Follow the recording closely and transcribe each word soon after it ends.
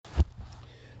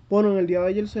Bueno, en el día de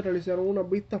ayer se realizaron unas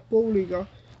vistas públicas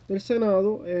del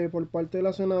Senado por parte de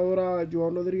la senadora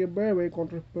Joan Rodríguez Veve con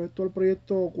respecto al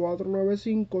proyecto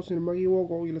 495, si no me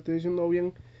equivoco, y lo estoy diciendo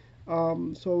bien,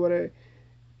 sobre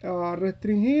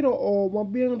restringir o más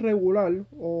bien regular,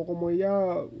 o como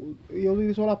ella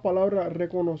utilizó las palabras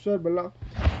reconocer, ¿verdad?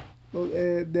 Los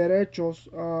derechos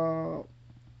a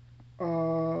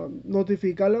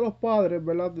notificarle a los padres,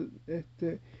 ¿verdad?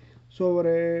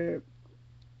 Sobre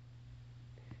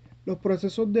los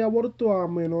procesos de aborto a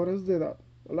menores de edad,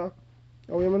 ¿verdad?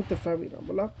 Obviamente féminas,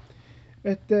 ¿verdad?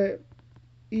 Este,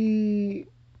 y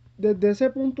desde ese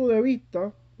punto de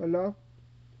vista, ¿verdad?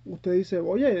 Usted dice,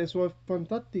 oye, eso es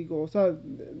fantástico, o sea,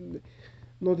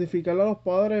 notificarle a los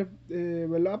padres,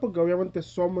 ¿verdad? Porque obviamente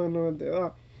son menores de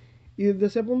edad. Y desde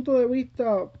ese punto de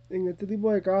vista, en este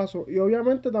tipo de casos, y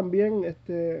obviamente también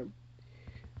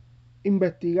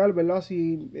investigar, ¿verdad?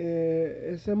 Si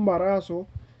ese embarazo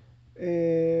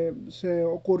se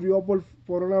ocurrió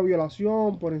por una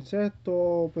violación, por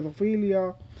incesto,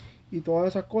 pedofilia y todas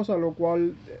esas cosas, lo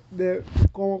cual,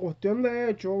 como cuestión de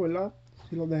hecho, ¿verdad?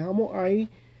 Si lo dejamos ahí,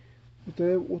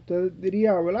 usted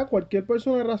diría, ¿verdad? Cualquier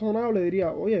persona razonable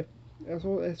diría, oye,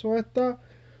 eso está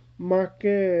más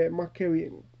que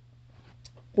bien.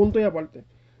 Punto y aparte.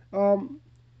 Um,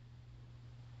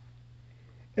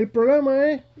 el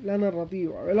problema es la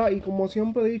narrativa, ¿verdad? Y como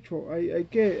siempre he dicho, hay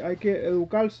que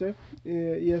educarse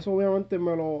y eso obviamente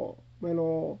me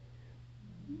lo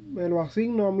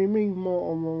asigno a mí mismo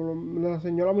o me lo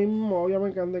señalo a mí mismo,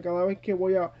 obviamente cada vez que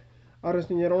voy a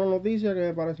reseñar una noticia que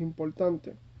me parece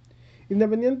importante.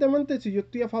 Independientemente si yo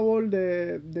estoy a favor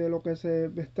de lo que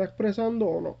se está expresando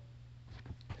o no.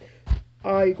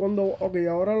 Ok,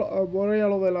 ahora voy a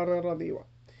lo de la narrativa.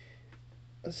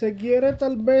 Se quiere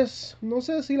tal vez, no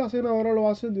sé si la senadora lo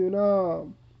hace de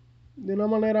una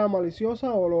manera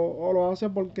maliciosa o lo hace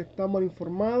porque está mal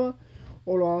informada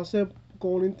o lo hace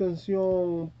con una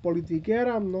intención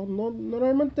politiquera, no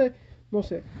realmente, no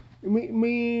sé.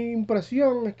 Mi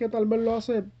impresión es que tal vez lo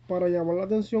hace para llamar la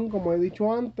atención, como he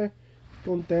dicho antes,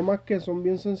 con temas que son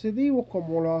bien sensitivos,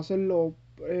 como lo hacen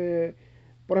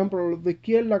por ejemplo, los de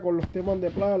izquierda con los temas de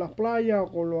las playas,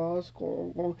 o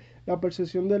con la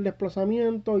percepción del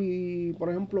desplazamiento y, por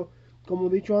ejemplo, como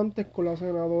he dicho antes, con la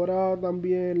senadora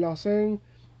también la CEN,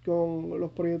 con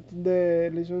los proyectos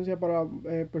de licencia para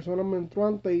personas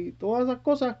menstruantes y todas esas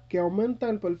cosas que aumentan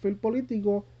el perfil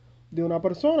político de una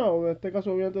persona, o en este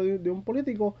caso obviamente de un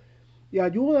político, y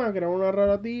ayudan a crear una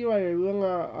narrativa y ayudan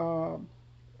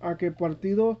a que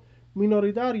partidos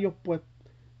minoritarios pues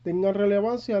tengan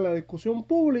relevancia en la discusión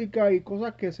pública y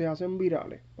cosas que se hacen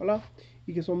virales, ¿verdad?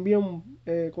 Y que son bien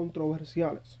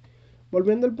controversiales.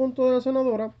 Volviendo al punto de la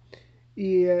senadora,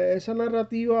 y esa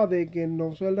narrativa de que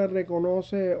no se le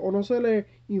reconoce o no se le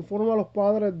informa a los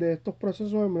padres de estos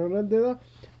procesos de menores de edad,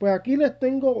 pues aquí les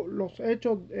tengo los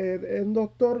hechos de un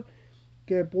doctor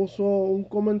que puso un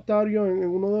comentario en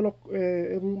uno de los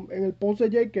en el post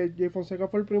de Jay, que Jay Fonseca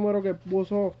fue el primero que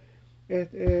puso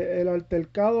el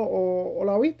altercado o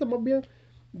la vista más bien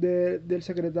del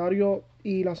secretario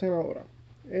y la senadora.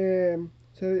 Eh,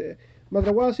 me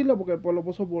atrevo a decirlo porque pues, lo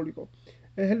puso público.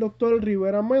 Es el doctor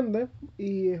Rivera Méndez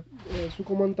y su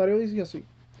comentario dice así.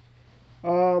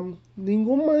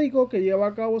 Ningún médico que lleva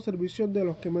a cabo servicios de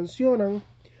los que mencionan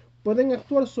pueden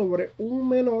actuar sobre un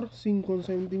menor sin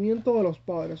consentimiento de los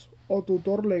padres o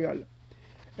tutor legal.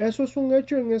 Eso es un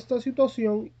hecho en esta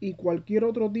situación y cualquier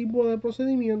otro tipo de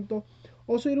procedimiento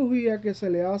o cirugía que se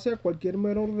le hace a cualquier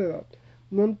menor de edad.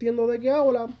 No entiendo de qué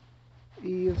habla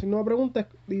y si no me pregunta,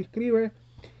 describe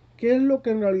qué es lo que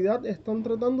en realidad están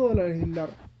tratando de legislar.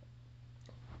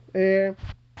 Eh,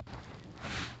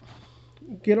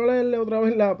 Quiero leerle otra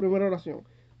vez la primera oración.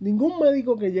 Ningún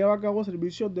médico que lleva a cabo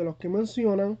servicios de los que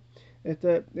mencionan,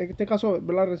 en este caso,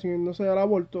 ¿verdad? Recibiéndose al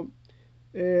aborto,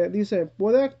 dice,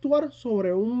 puede actuar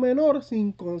sobre un menor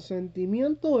sin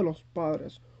consentimiento de los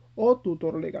padres o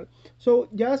tutor legal. So,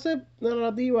 ya esa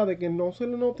narrativa de que no se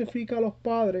le notifica a los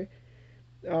padres,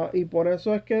 y por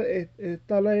eso es que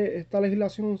esta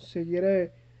legislación se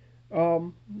quiere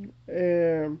um,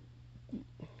 eh,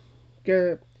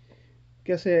 que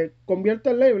que se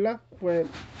convierte en ley, ¿verdad? Pues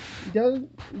ya,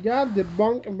 ya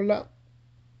debunk, ¿verdad?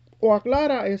 O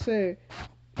aclara ese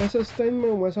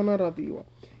statement o esa narrativa.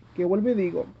 Que vuelvo y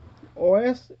digo, o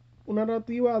es una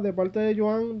narrativa de parte de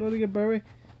Joan Rodríguez Bebe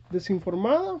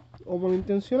desinformada, o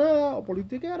malintencionada, o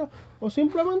politiquera, o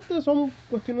simplemente son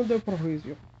cuestiones de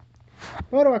prejuicio.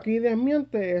 Pero aquí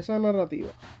desmiente esa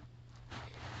narrativa.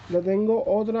 Le tengo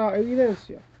otra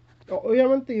evidencia.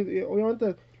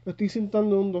 Obviamente lo estoy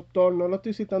citando de un doctor, no lo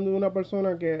estoy citando de una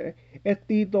persona que es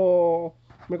Tito,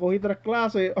 me cogí 3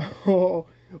 clases, o,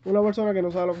 una persona que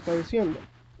no sabe lo que está diciendo.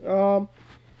 Ah,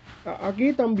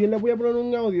 aquí también les voy a poner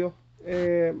un audio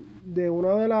de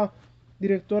una de las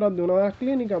directoras de una de las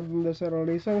clínicas donde se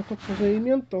realizan estos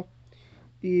procedimientos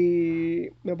y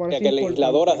me parece que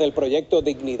legisladoras importante. del proyecto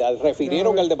Dignidad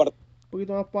refirieron Déjame al departamento. un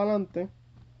poquito más para adelante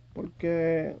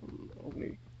porque...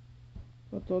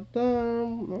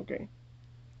 Ok.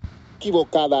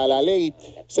 Equivocada a la ley.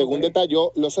 Según Ok.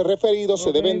 detalló, los referidos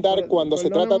se deben dar cuando se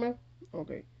trata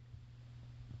Ok.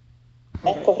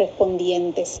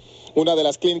 correspondientes. Una de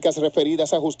las clínicas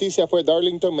referidas a Justicia fue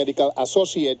Darlington Medical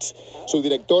Associates. Su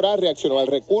directora reaccionó al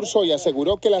recurso y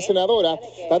aseguró que la senadora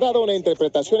ha dado una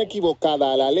interpretación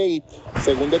equivocada a la ley.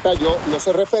 Según detalló, los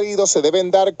referidos se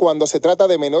deben dar cuando se trata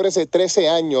de menores de 13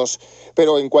 años,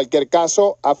 pero en cualquier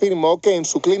caso afirmó que en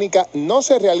su clínica no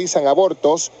se realizan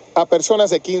abortos a personas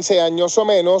de 15 años o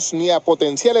menos ni a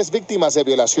potenciales víctimas de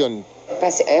violación.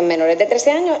 Menores de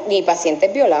 13 años ni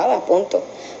pacientes violadas, punto.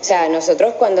 O sea,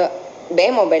 nosotros cuando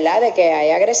vemos, ¿verdad?, de que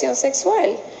hay agresión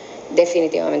sexual,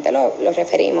 definitivamente lo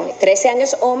referimos. 13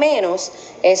 años o menos,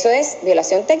 eso es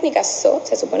violación técnica,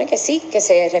 se supone que sí, que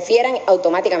se refieran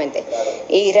automáticamente.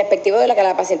 Y respectivo de lo que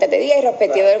la paciente te diga y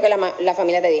respectivo de lo que la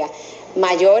familia te diga.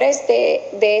 Mayores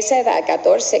de esa edad,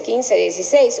 14, 15,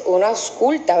 16, uno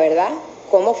ausculta, ¿verdad?,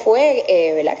 cómo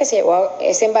fue, ¿verdad?, que se llevó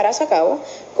ese embarazo a cabo,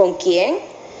 con quién,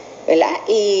 ¿verdad?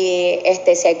 Y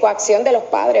si hay coacción de los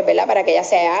padres, ¿verdad?, para que ya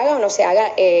se haga o no se haga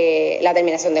la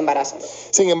terminación de embarazo.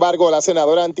 Sin embargo, la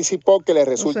senadora anticipó que le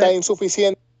resulta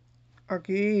insuficiente.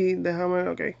 Aquí, déjame,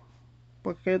 ok.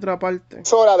 Porque hay otra parte.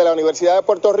 De la Universidad de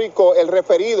Puerto Rico, el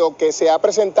referido que se ha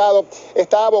presentado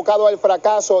está abocado al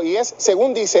fracaso y es,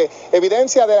 según dice,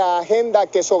 evidencia de la agenda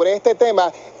que sobre este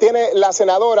tema tiene la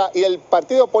senadora y el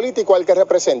partido político al que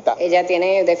representa. Ella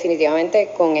tiene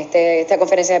definitivamente con esta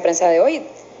conferencia de prensa de hoy,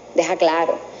 deja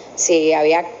claro, si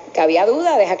había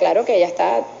duda, deja claro que ella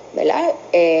está, ¿verdad?,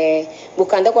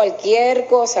 buscando cualquier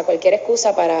cosa, cualquier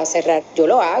excusa para cerrar. Yo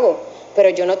lo hago, pero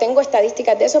yo no tengo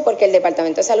estadísticas de eso porque el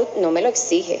Departamento de Salud no me lo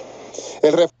exige.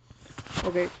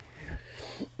 Ok.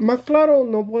 Más claro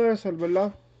no puede ser,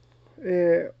 ¿verdad?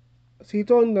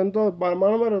 Cito, intento, para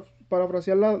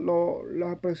parafrasear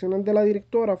las expresiones de la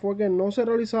directora, fue que no se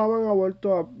realizaban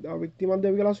abortos a víctimas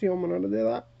de violación menores de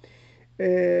edad.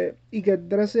 Y que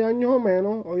 13 años o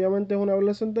menos, obviamente es una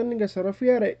violación técnica que se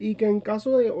refiere, y que en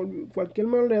caso de cualquier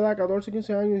menor de edad, 14,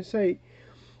 15 años y 6,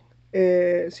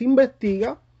 se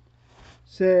investiga,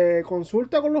 se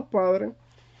consulta con los padres,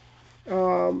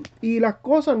 y las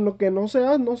cosas lo que no se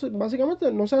hacen,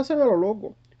 básicamente no se hacen a lo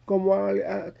loco, como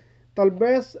tal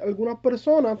vez algunas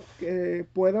personas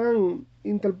puedan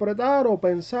interpretar o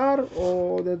pensar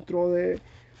o dentro de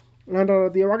la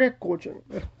narrativa que escuchen,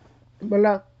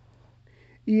 ¿verdad?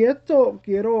 Y esto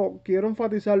quiero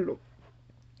enfatizarlo.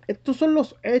 Estos son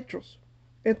los hechos.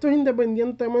 Esto es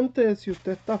independientemente de si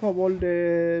usted está a favor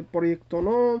del proyecto o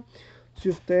no, si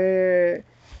usted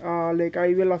le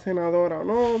cae bien la senadora o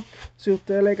no, si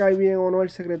usted le cae bien o no el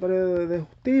secretario de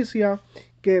Justicia,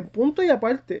 que punto y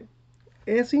aparte,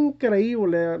 es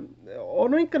increíble, o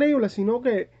no increíble, sino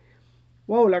que,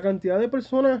 wow, la cantidad de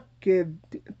personas que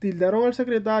tildaron al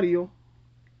secretario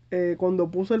cuando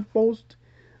puso el post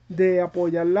de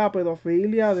apoyar la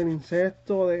pedofilia, del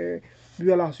incesto, de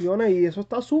violaciones, y eso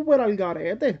está súper al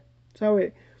garete,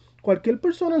 ¿sabes? Cualquier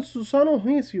persona en su sano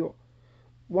juicio,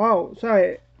 wow,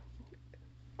 ¿sabes?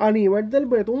 A nivel del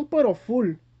betún, pero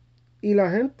full. Y la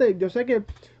gente, yo sé que,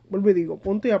 vuelvo y digo,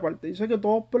 punto y aparte, yo sé que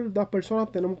todas las personas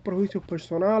tenemos prejuicios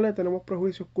personales, tenemos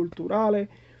prejuicios culturales,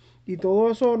 y todo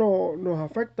eso nos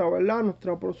afecta, ¿verdad?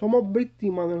 Somos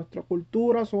víctimas de nuestra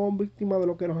cultura, somos víctimas de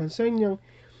lo que nos enseñan,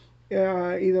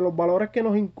 y de los valores que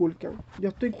nos inculcan. Yo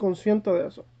estoy consciente de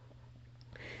eso.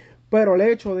 Pero el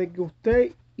hecho de que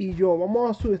usted y yo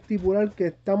vamos a estipular que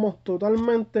estamos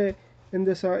totalmente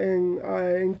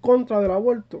en contra del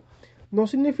aborto, no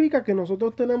significa que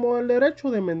nosotros tenemos el derecho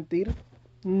de mentir.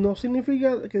 No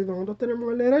significa que nosotros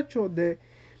tenemos el derecho de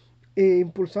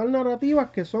impulsar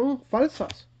narrativas que son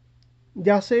falsas.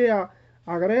 Ya sea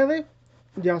agrede,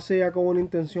 ya sea con una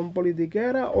intención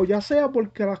politiquera o ya sea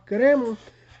porque las queremos,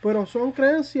 pero son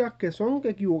creencias que son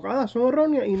equivocadas, son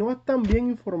erróneas y no están bien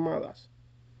informadas.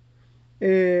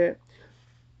 Eh,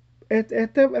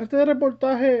 este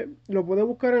reportaje lo puede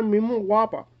buscar en el mismo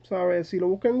Guapa, ¿sabes? Si lo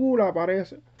busca en Google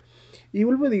aparece. Y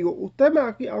vuelvo y digo,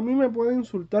 a mí me puede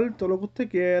insultar todo lo que usted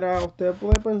quiera, usted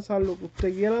puede pensar lo que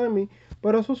usted quiera de mí,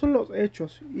 pero esos son los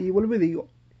hechos. Y vuelvo y digo,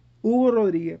 Hugo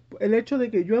Rodríguez, el hecho de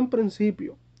que yo en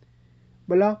principio,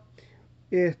 ¿verdad?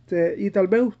 Y tal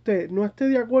vez usted no esté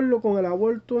de acuerdo con el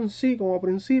aborto en sí como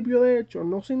principio de hecho,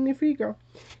 no significa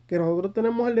que nosotros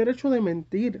tenemos el derecho de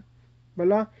mentir,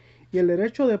 ¿verdad? y el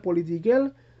derecho de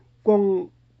politiquear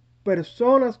con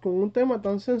personas con un tema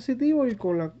tan sensitivo y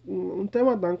con un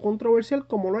tema tan controversial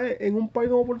como lo es en un país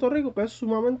como Puerto Rico, que es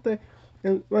sumamente,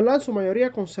 ¿verdad?, en su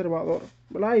mayoría conservador,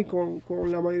 ¿verdad?, y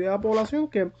con la mayoría de la población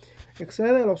que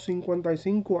excede los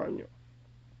 55 años.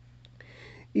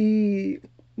 Y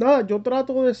nada, yo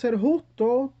trato de ser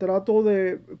justo, trato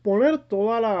de poner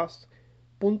todas las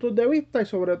puntos de vista y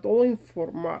sobre todo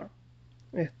informar.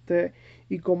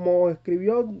 Y como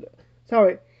escribió,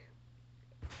 ¿sabes?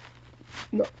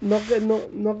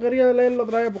 No quería leerlo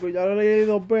otra vez porque ya lo leí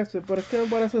 2 veces, pero es que me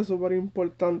parece súper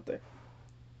importante.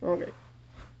 Ok.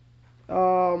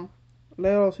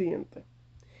 Leo lo siguiente.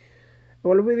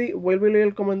 Vuelvo y leer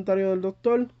el comentario del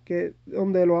doctor,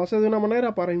 donde lo hace de una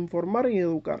manera para informar y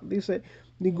educar. Dice,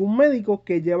 ningún médico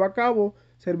que lleva a cabo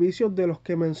servicios de los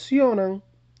que mencionan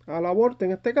al aborto,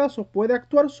 en este caso, puede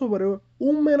actuar sobre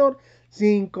un menor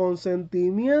sin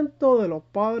consentimiento de los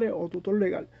padres o tutor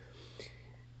legal.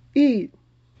 Y,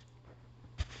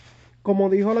 como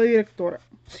dijo la directora,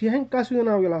 si es en caso de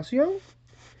una violación,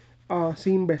 se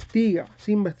investiga.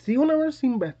 Se investiga una vez, se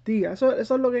investiga. Eso es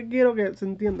lo que quiero que se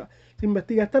entienda. Se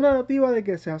investiga. Esta narrativa de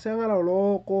que se hacen a lo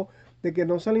loco, de que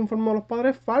no se le informa a los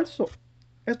padres, es falso.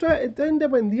 Esto es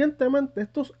independientemente,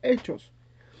 estos hechos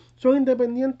son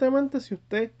independientemente si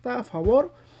usted está a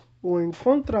favor o en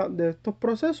contra de estos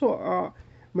procesos a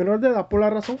menor de edad, por la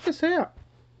razón que sea,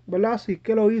 ¿verdad? Si es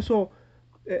que lo hizo,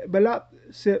 ¿verdad?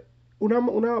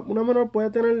 Una menor puede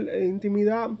tener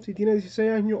intimidad si tiene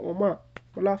 16 años o más,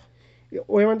 ¿verdad? Y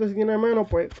obviamente si tiene menos,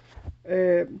 pues,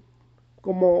 eh,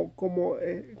 como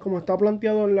está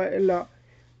planteado en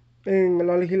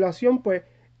la legislación, pues,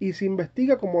 y se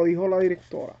investiga como dijo la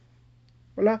directora,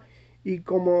 ¿verdad? Y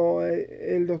como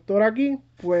el doctor aquí,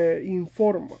 pues,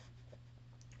 informa.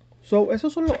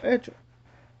 Esos son los hechos.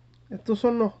 Estos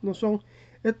son no son,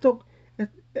 esto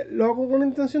lo hago con la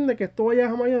intención de que esto vaya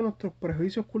jamás a nuestros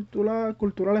prejuicios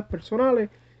culturales personales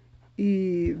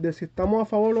y de si estamos a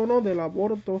favor o no del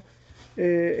aborto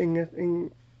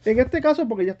en este caso,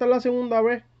 porque ya está la segunda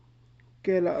vez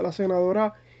que la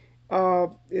senadora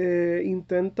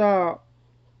intenta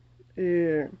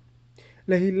eh,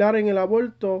 legislar en el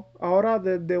aborto, ahora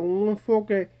desde un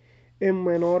enfoque en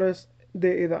menores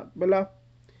de edad, ¿verdad?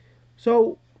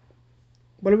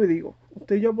 Vuelvo y digo,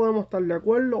 usted y yo podemos estar de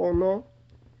acuerdo o no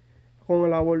con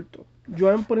el aborto.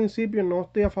 Yo en principio no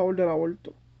estoy a favor del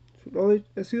aborto.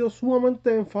 He sido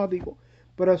sumamente enfático,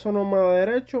 pero eso no me da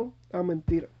derecho a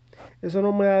mentir. Eso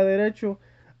no me da derecho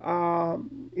a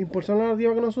impulsar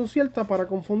narrativas que no son ciertas para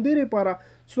confundir y para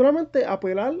solamente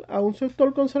apelar a un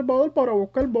sector conservador para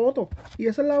buscar votos. Y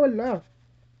esa es la verdad.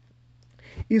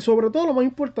 Y sobre todo lo más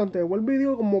importante, vuelvo y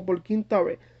digo como por quinta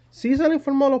vez, sí se le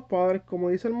informa a los padres, como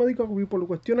dice el médico aquí, por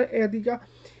cuestiones éticas,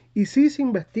 y sí se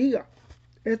investiga.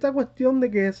 Esta cuestión de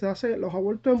que los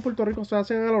abortos en Puerto Rico se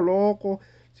hacen a lo loco,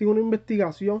 sin una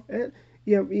investigación,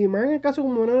 y más en el caso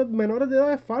como menores de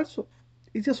edad es falso.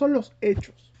 Y esos son los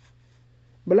hechos,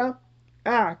 ¿verdad?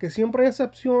 Que siempre hay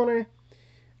excepciones,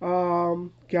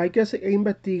 que hay que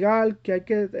investigar,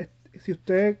 si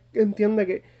usted entiende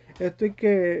que esto hay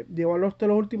que llevarlo hasta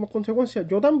las últimas consecuencias,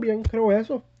 yo también creo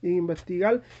eso,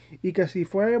 investigar, y que si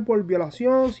fue por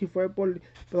violación, si fue por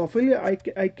pedofilia,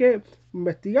 hay que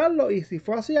investigarlo, y si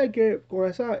fue así, hay que, con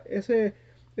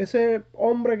ese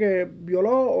hombre que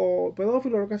violó o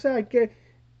pedófilo, lo que sea, hay que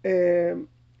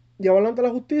llevarlo ante la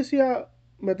justicia,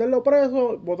 meterlo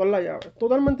preso, botar la llave.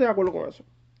 Totalmente de acuerdo con eso.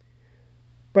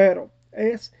 Pero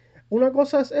una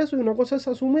cosa es eso y una cosa es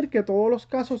asumir que todos los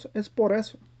casos es por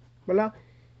eso, ¿verdad?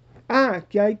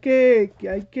 Que hay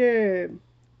que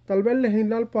tal vez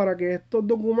legislar para que estos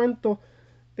documentos,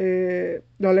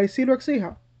 la ley sí lo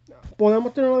exija.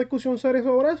 Podemos tener una discusión seria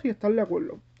sobre eso y estar de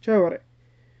acuerdo. Chévere.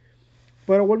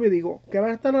 Pero vuelvo y digo, crear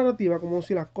esta narrativa como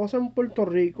si las cosas en Puerto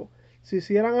Rico se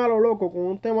hicieran a lo loco con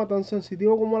un tema tan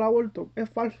sensitivo como el aborto, es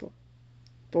falso.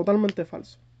 Totalmente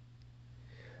falso.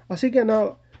 Así que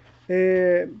nada.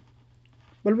 Eh,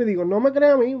 Vuelvo y digo, no me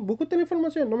crea a mí, busca usted la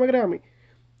información, no me crea a mí.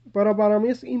 Pero para mí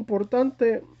es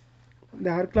importante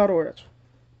dejar claro eso.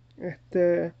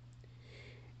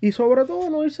 Y sobre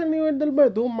todo no irse al nivel del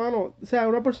betún, mano. O sea,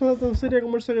 una persona tan seria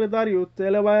como el secretario,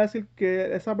 usted le va a decir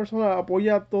que esa persona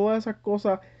apoya todas esas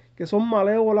cosas que son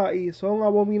malévolas y son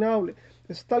abominables.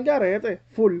 Eso está al garete,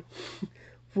 full,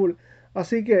 full.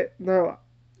 Así que, nada.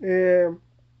 Yo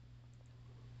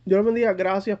le bendiga,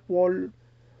 gracias por,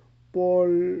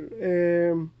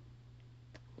 eh,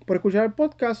 por escuchar el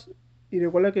podcast. Y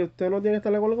recuerda que usted no tiene que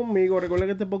estar de acuerdo conmigo. Recuerda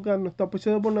que este podcast no está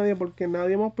auspiciado por nadie porque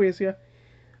nadie me auspicia.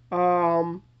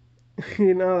 Am,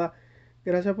 y nada,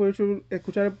 gracias por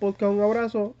escuchar el podcast. Un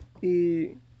abrazo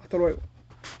y hasta luego.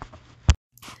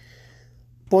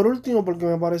 por último, porque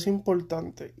me parece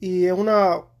importante, y es un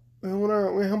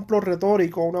ejemplo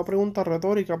retórico, una pregunta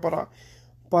retórica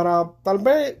para tal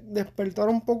vez despertar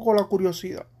un poco la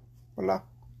curiosidad, ¿verdad?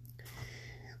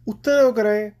 ¿Usted no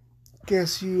cree que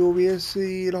si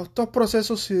estos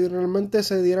procesos, si realmente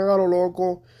se dieran a lo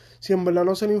loco, si en verdad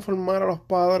no se le informara a los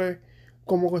padres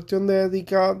como cuestión de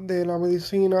ética de la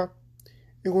medicina,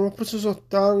 en unos procesos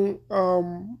tan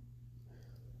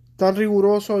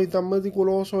rigurosos y tan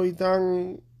meticulosos y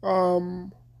tan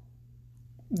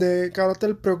de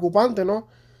carácter preocupante, ¿no?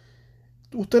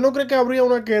 ¿Usted no cree que habría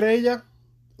una querella?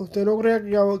 ¿Usted no cree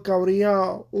que habría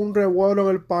un revuelo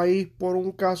en el país por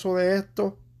un caso de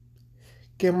esto?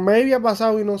 Que maybe ha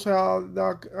pasado y no se ha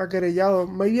querellado,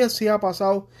 maybe sí ha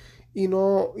pasado y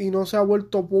no se ha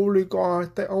vuelto público a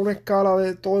una escala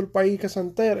de todo el país que se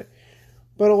entere.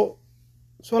 Pero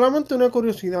solamente una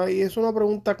curiosidad, y es una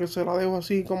pregunta que se la dejo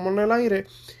así como en el aire.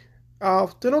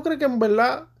 ¿Usted no cree que en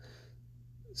verdad,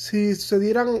 si se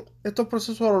dieran estos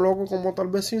procesos a lo loco, como tal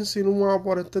vez se insinúa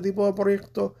por este tipo de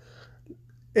proyectos,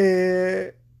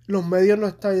 los medios no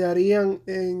estallarían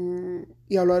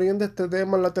y hablarían de este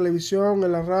tema en la televisión,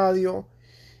 en la radio,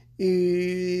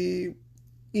 y,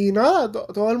 y nada,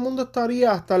 todo el mundo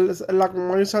estaría, hasta la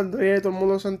comunidad saldría y todo el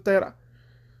mundo se entera?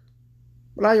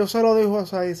 ¿Verdad? Yo se lo dejo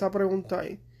esa pregunta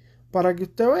ahí, para que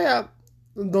usted vea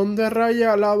dónde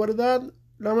raya la verdad,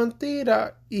 la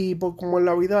mentira, y pues como en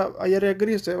la vida ayer es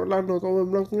gris, ¿verdad? No todo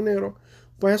en blanco y negro.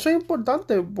 Pues eso es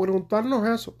importante, preguntarnos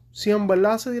eso, si en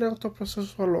verdad se dieran estos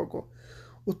procesos locos.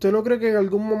 ¿Usted no cree que en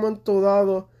algún momento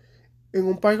dado, en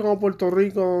un país como Puerto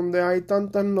Rico, donde hay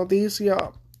tantas noticias,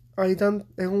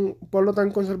 es un pueblo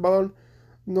tan conservador,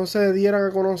 no se dieran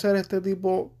a conocer este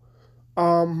tipo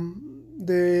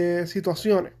de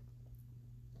situaciones?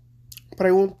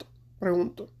 Pregunto.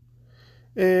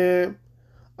 Eh,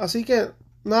 Así que,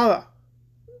 nada,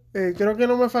 creo que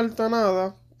no me falta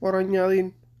nada por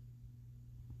añadir.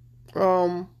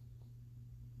 Um,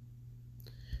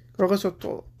 Creo que eso es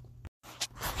todo.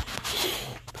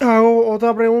 Hago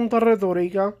otra pregunta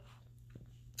retórica.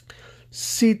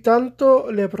 Si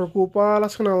tanto le preocupa a la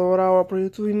senadora o a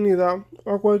Proyecto Dignidad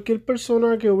o a cualquier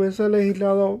persona que hubiese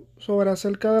legislado sobre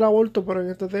acerca del aborto, pero en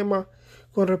este tema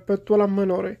con respecto a las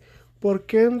menores, ¿por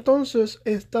qué entonces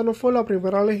esta no fue la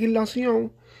primera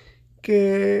legislación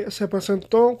que se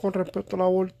presentó con respecto al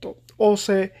aborto? ¿O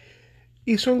se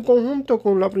hizo en conjunto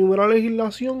con la primera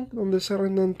legislación donde se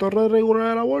intentó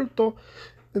regular el aborto?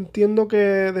 Entiendo que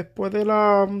después de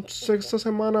la sexta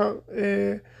semana,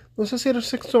 no sé si era el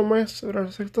sexto mes, era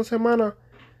la sexta semana,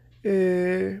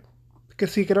 que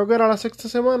sí creo que era la sexta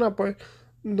semana, pues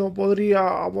no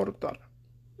podría abortar.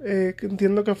 Que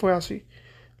entiendo que fue así,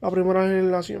 la primera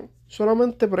legislación.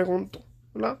 Solamente pregunto,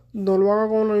 ¿verdad? No lo haga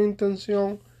con una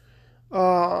intención,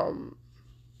 ah,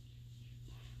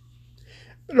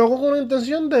 lo hago con la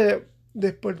intención de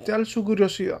despertar su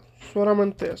curiosidad,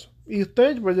 solamente eso. Y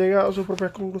usted pues llega a sus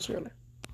propias conclusiones.